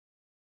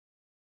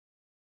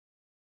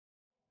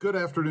Good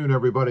afternoon,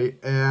 everybody,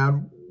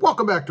 and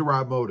welcome back to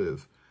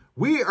RobMotive.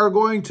 We are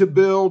going to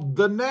build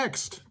the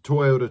next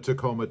Toyota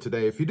Tacoma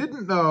today. If you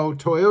didn't know,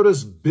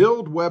 Toyota's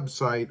build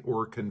website,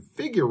 or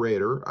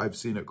configurator, I've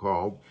seen it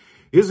called,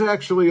 is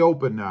actually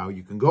open now.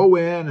 You can go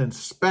in and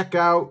spec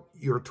out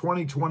your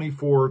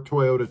 2024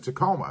 Toyota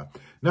Tacoma.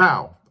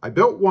 Now, I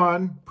built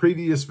one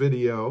previous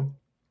video.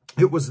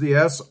 It was the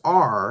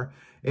SR,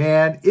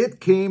 and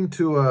it came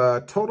to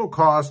a total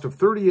cost of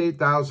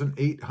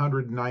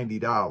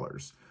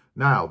 $38,890.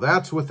 Now,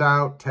 that's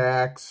without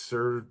tax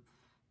or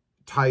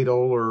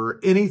title or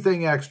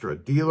anything extra,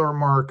 dealer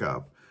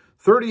markup.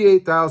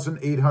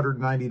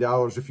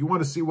 $38,890. If you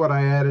want to see what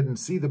I added and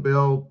see the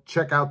build,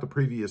 check out the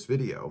previous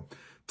video.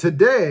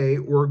 Today,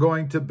 we're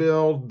going to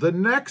build the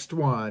next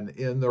one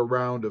in the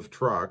round of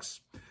trucks,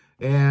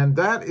 and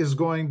that is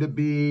going to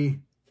be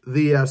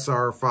the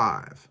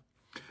SR5.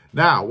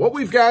 Now, what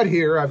we've got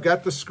here, I've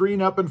got the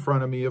screen up in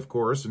front of me, of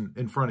course, and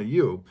in front of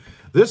you.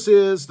 This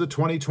is the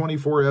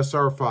 2024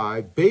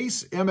 SR5.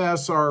 Base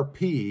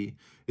MSRP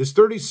is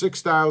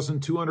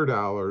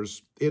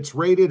 $36,200. It's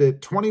rated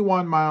at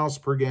 21 miles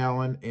per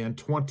gallon and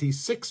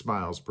 26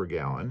 miles per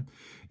gallon.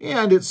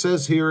 And it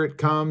says here it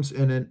comes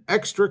in an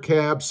extra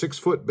cab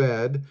 6-foot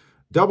bed,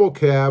 double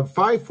cab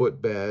 5-foot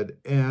bed,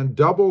 and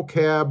double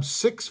cab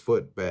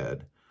 6-foot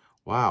bed.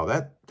 Wow,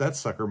 that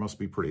sucker must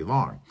be pretty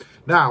long.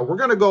 Now, we're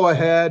going to go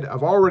ahead.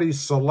 I've already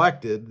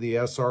selected the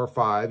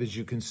SR5, as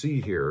you can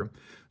see here.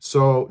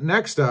 So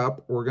next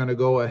up, we're going to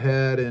go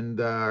ahead and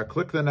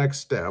click the next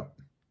step.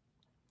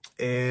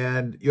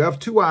 And you have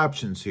two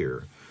options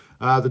here.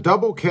 The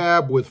double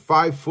cab with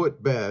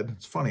 5-foot bed.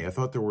 It's funny, I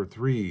thought there were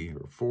 3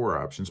 or 4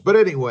 options. But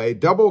anyway,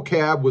 double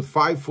cab with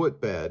 5-foot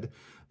bed.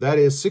 That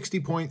is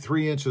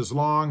 60.3 inches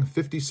long,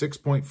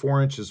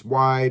 56.4 inches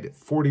wide,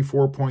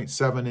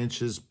 44.7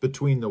 inches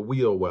between the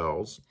wheel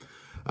wells.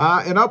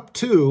 And up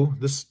to,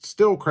 this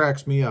still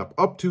cracks me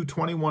up to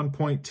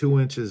 21.2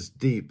 inches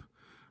deep.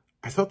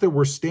 I thought they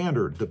were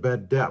standard, the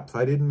bed depth.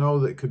 I didn't know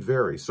that it could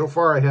vary. So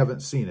far, I haven't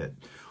seen it.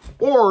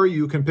 Or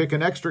you can pick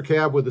an extra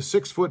cab with a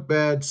 6-foot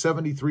bed,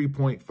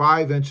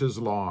 73.5 inches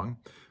long,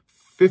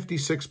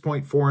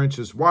 56.4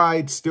 inches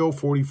wide, still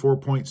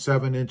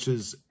 44.7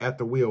 inches at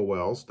the wheel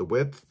wells, the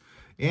width.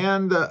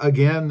 And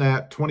again,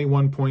 that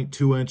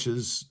 21.2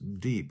 inches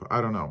deep. I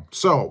don't know.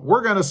 So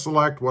we're going to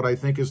select what I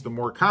think is the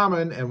more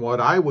common and what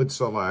I would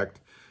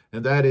select,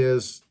 and that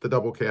is the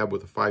double cab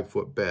with a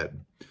 5-foot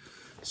bed.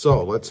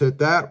 So let's hit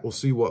that. We'll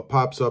see what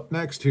pops up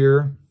next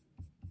here.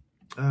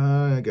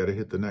 I got to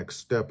hit the next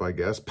step, I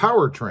guess.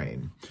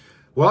 Powertrain.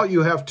 Well,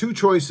 you have two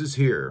choices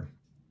here.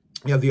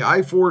 You have the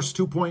iForce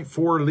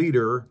 2.4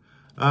 liter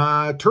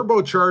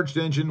turbocharged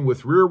engine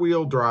with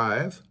rear-wheel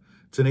drive.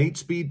 It's an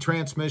 8-speed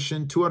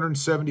transmission,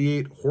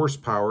 278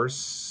 horsepower.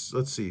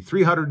 Let's see,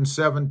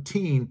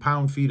 317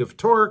 pound-feet of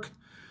torque.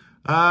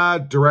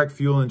 Direct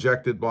fuel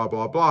injected, blah,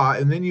 blah, blah.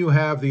 And then you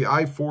have the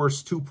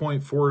iForce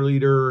 2.4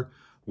 liter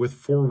with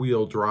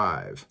 4-wheel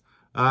drive.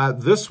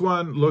 This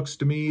one looks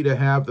to me to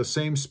have the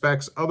same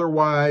specs.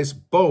 Otherwise,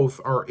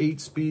 both are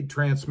 8-speed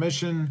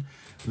transmission.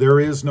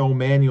 There is no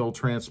manual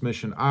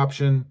transmission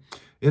option.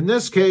 In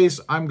this case,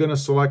 I'm going to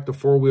select the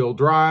 4-wheel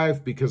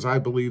drive because I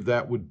believe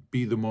that would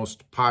be the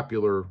most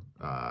popular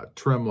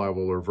trim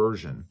level or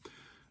version.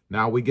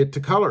 Now we get to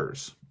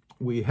colors.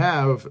 We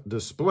have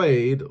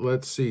displayed,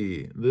 let's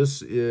see,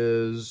 this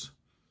is,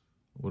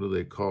 what are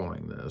they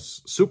calling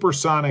this?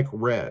 Supersonic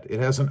Red.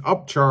 It has an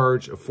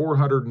upcharge of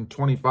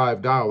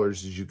 $425,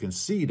 as you can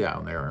see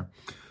down there.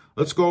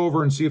 Let's go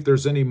over and see if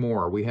there's any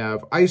more. We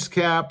have Ice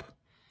Cap.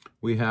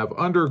 We have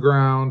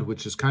Underground,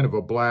 which is kind of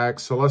a black,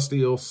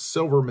 Celestial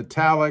Silver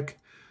Metallic,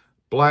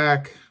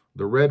 black,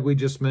 the red we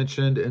just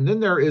mentioned, and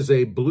then there is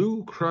a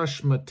Blue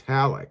Crush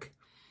Metallic.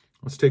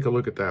 Let's take a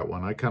look at that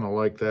one. I kind of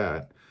like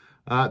that.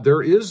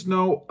 There is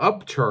no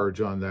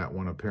upcharge on that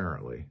one,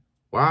 apparently.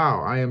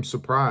 Wow, I am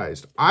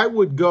surprised. I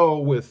would go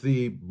with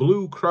the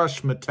Blue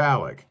Crush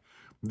Metallic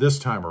this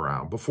time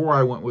around, before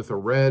I went with a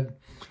red.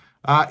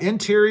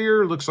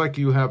 Interior, looks like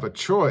you have a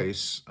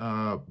choice.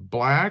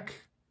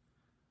 Black,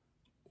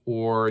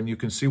 and you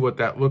can see what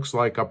that looks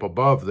like up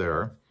above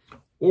there.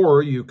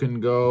 Or you can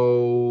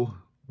go,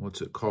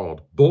 what's it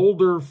called?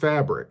 Boulder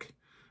Fabric.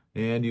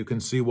 And you can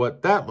see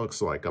what that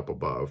looks like up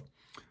above.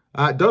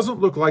 It doesn't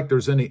look like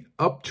there's any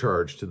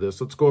upcharge to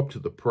this. Let's go up to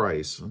the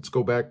price. Let's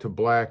go back to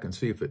black and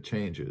see if it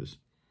changes.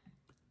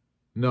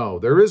 No,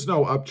 there is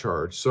no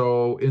upcharge.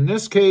 So in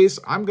this case,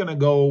 I'm going to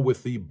go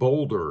with the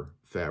Boulder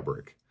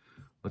Fabric.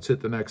 Let's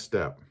hit the next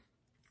step.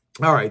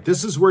 All right,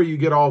 this is where you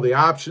get all the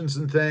options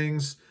and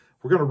things.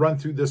 We're going to run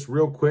through this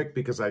real quick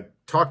because I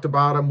talked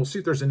about them. We'll see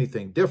if there's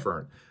anything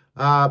different.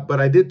 But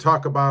I did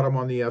talk about them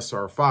on the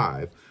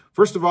SR5.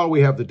 First of all,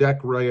 we have the deck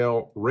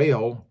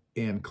rail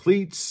and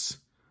cleats.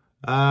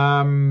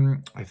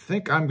 I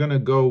think I'm going to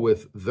go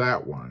with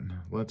that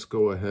one. Let's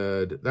go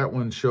ahead. That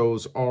one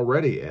shows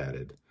already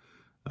added.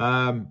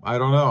 I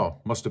don't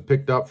know. Must have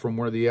picked up from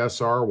where the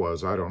SR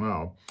was. I don't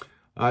know.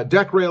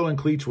 Deck rail and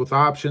cleats with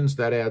options.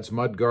 That adds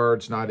mud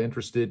guards. Not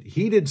interested.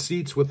 Heated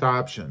seats with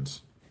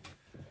options.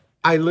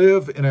 I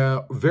live in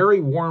a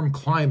very warm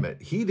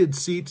climate. Heated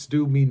seats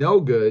do me no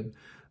good,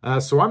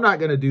 so I'm not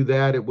going to do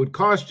that. It would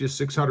cost you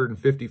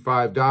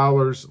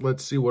 $655.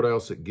 Let's see what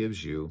else it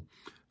gives you.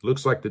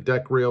 Looks like the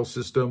deck rail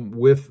system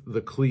with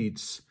the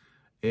cleats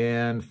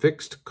and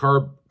fixed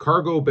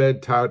cargo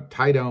bed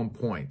tie-down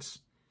points.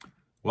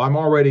 Well, I'm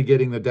already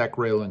getting the deck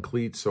rail and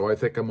cleats, so I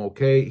think I'm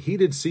okay.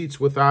 Heated seats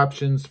with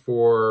options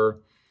for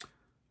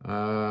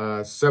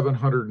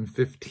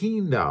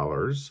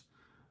 $715.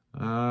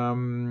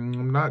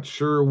 I'm not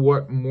sure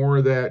what more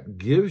that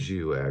gives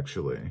you,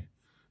 actually.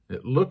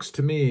 It looks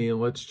to me,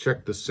 let's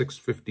check the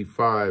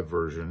 655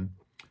 version.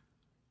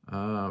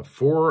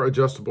 4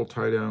 adjustable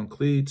tie-down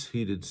cleats,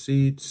 heated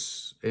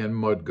seats, and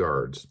mud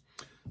guards.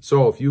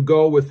 So if you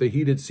go with the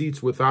heated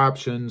seats with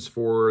options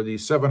for the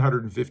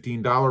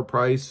 $715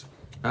 price,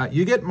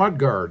 you get mud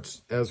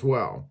guards as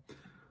well.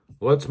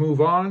 Let's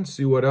move on,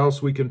 see what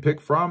else we can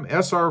pick from.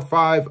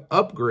 SR5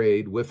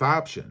 upgrade with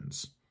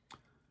options.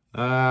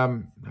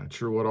 Not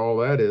sure what all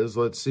that is.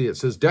 Let's see. It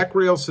says deck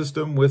rail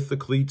system with the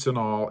cleats and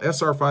all.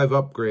 SR5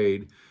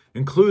 upgrade,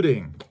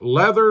 including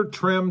leather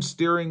trim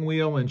steering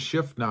wheel and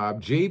shift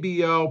knob,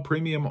 JBL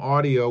premium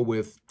audio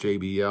with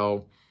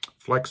JBL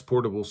flex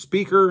portable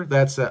speaker.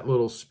 That's that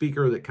little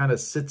speaker that kind of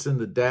sits in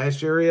the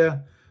dash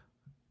area.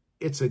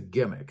 It's a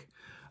gimmick.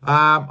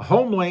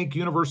 HomeLink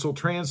universal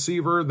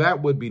transceiver,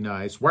 that would be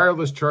nice.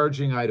 Wireless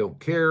charging, I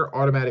don't care.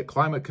 Automatic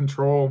climate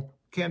control,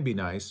 can be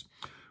nice.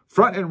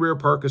 Front and rear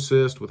park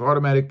assist with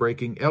automatic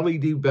braking.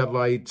 LED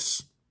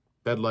bedlights,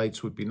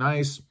 would be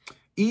nice.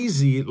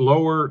 Easy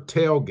lower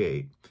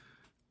tailgate.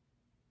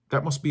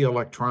 That must be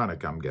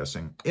electronic, I'm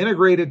guessing.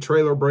 Integrated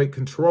trailer brake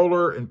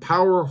controller and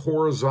power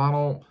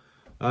horizontal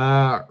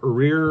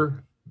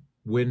rear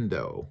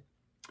window.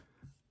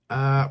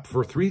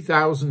 For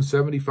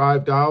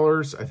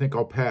 $3,075, I think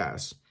I'll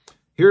pass.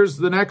 Here's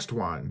the next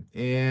one,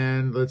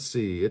 and let's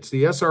see. It's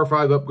the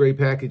SR5 upgrade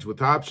package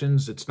with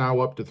options. It's now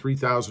up to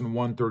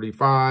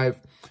 $3,135.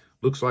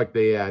 Looks like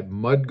they add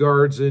mud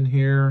guards in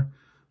here.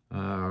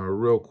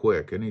 Real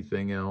quick,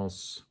 anything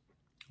else?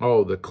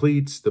 Oh, the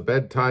cleats, the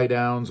bed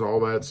tie-downs, all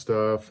that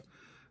stuff.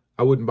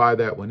 I wouldn't buy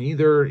that one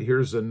either.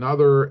 Here's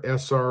another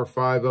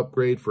SR5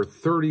 upgrade for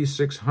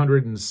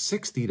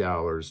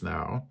 $3,660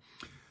 now.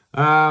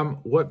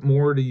 What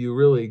more do you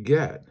really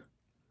get?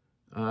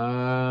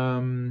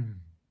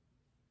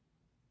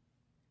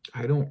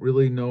 I don't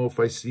really know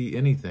if I see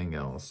anything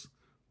else.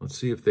 Let's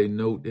see if they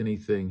note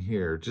anything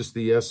here. Just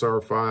the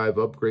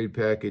SR5 upgrade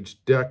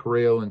package, deck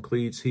rail and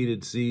cleats,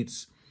 heated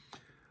seats.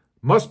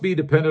 Must be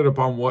dependent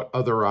upon what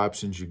other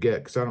options you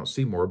get, because I don't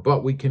see more.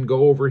 But we can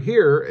go over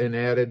here and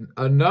add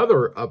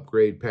another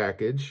upgrade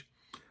package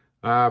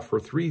for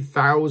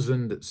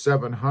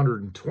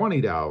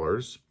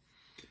 $3,720.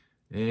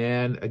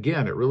 And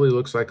again, it really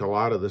looks like a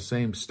lot of the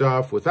same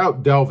stuff.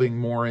 Without delving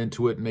more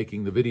into it and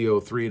making the video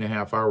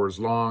 3.5 hours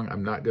long,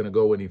 I'm not going to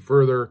go any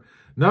further.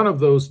 None of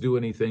those do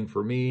anything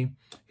for me.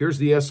 Here's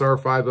the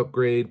SR5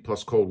 upgrade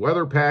plus cold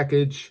weather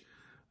package.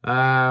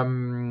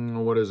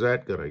 What is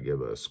that going to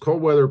give us?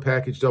 Cold weather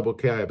package double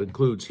cab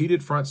includes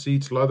heated front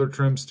seats, leather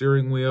trim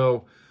steering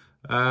wheel,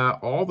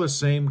 all the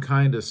same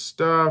kind of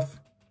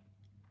stuff.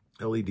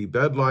 LED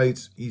bed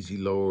lights, easy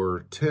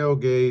lower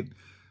tailgate.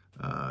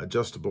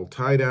 Adjustable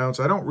tie downs.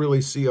 I don't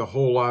really see a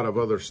whole lot of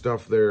other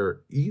stuff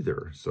there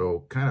either,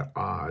 so kind of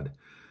odd.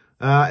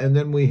 And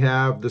then we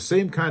have the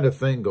same kind of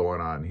thing going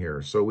on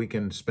here. So we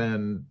can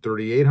spend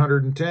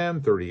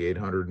 $3,810,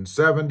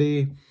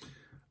 $3,870.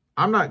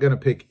 I'm not going to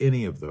pick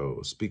any of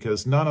those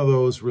because none of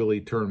those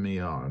really turn me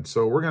on.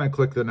 So we're going to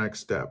click the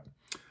next step.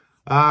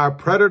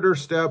 Predator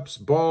steps,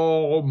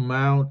 ball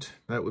mount.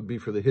 That would be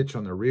for the hitch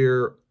on the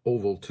rear.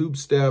 Oval tube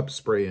step,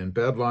 spray in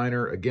bed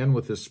liner. Again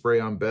with this spray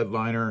on bed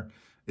liner.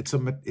 It's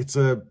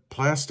a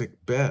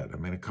plastic bed. I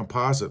mean, a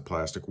composite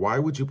plastic. Why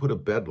would you put a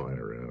bed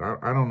liner in it?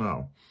 I don't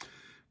know.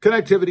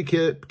 Connectivity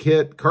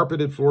kit,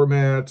 carpeted floor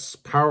mats,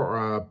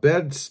 power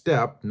bed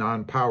step,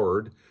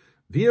 non-powered,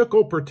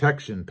 vehicle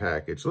protection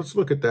package. Let's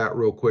look at that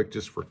real quick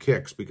just for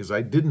kicks because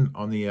I didn't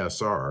on the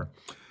SR.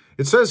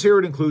 It says here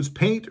it includes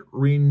paint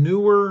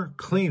renewer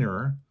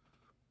cleaner,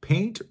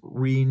 paint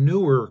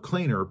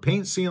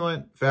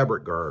sealant,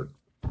 fabric guard.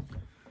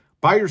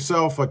 Buy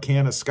yourself a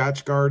can of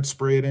Scotch Guard,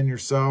 spray it in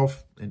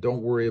yourself, and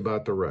don't worry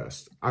about the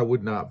rest. I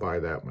would not buy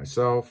that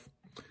myself.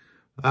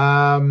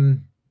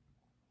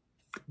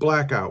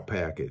 Blackout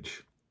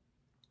package.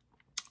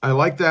 I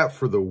like that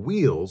for the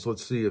wheels.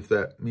 Let's see if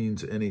that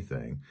means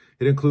anything.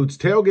 It includes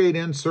tailgate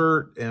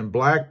insert and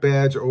black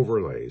badge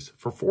overlays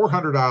for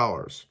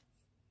 $400.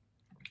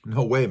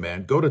 No way,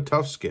 man. Go to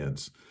Tough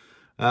Skins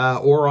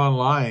or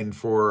online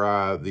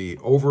for the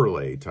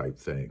overlay type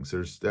things.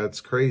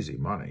 That's crazy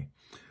money.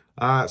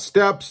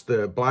 Steps,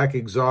 the black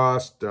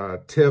exhaust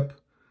tip.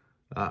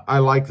 I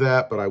like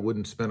that, but I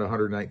wouldn't spend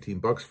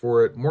 $119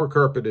 for it. More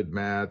carpeted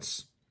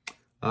mats,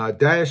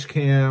 dash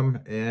cam,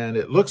 and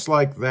it looks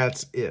like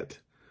that's it.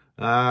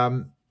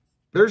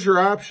 There's your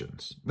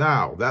options.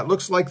 Now, that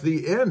looks like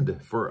the end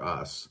for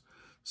us.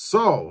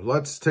 So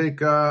let's take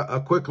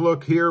a quick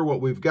look here.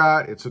 What we've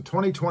got, it's a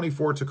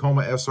 2024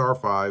 Tacoma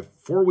SR5,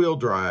 four-wheel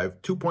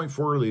drive,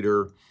 2.4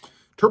 liter,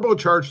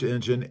 turbocharged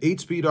engine,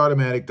 8-speed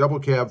automatic, double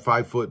cab,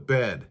 5-foot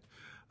bed.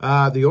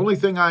 The only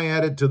thing I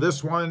added to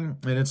this one,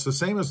 and it's the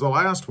same as the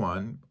last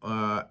one,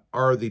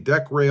 are the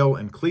deck rail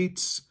and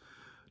cleats.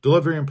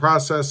 Delivery and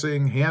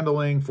processing,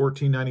 handling,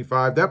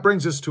 $14.95. That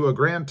brings us to a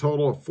grand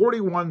total of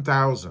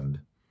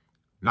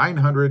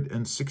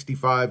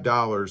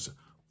 $41,965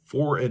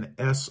 for an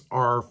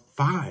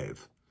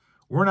SR5.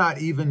 We're not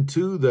even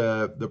to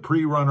the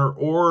pre-runner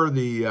or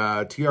the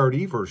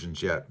TRD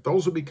versions yet.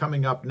 Those will be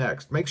coming up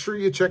next. Make sure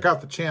you check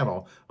out the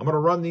channel. I'm going to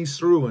run these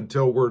through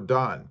until we're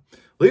done.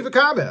 Leave a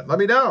comment. Let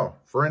me know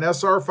for an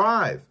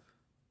SR5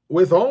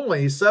 with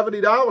only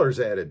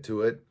 $70 added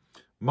to it,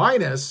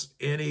 minus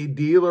any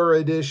dealer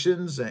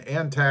additions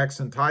and tax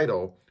and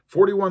title,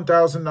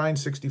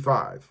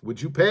 $41,965.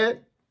 Would you pay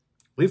it?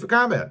 Leave a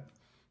comment.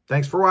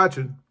 Thanks for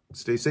watching.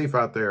 Stay safe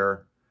out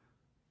there.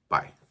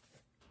 Bye.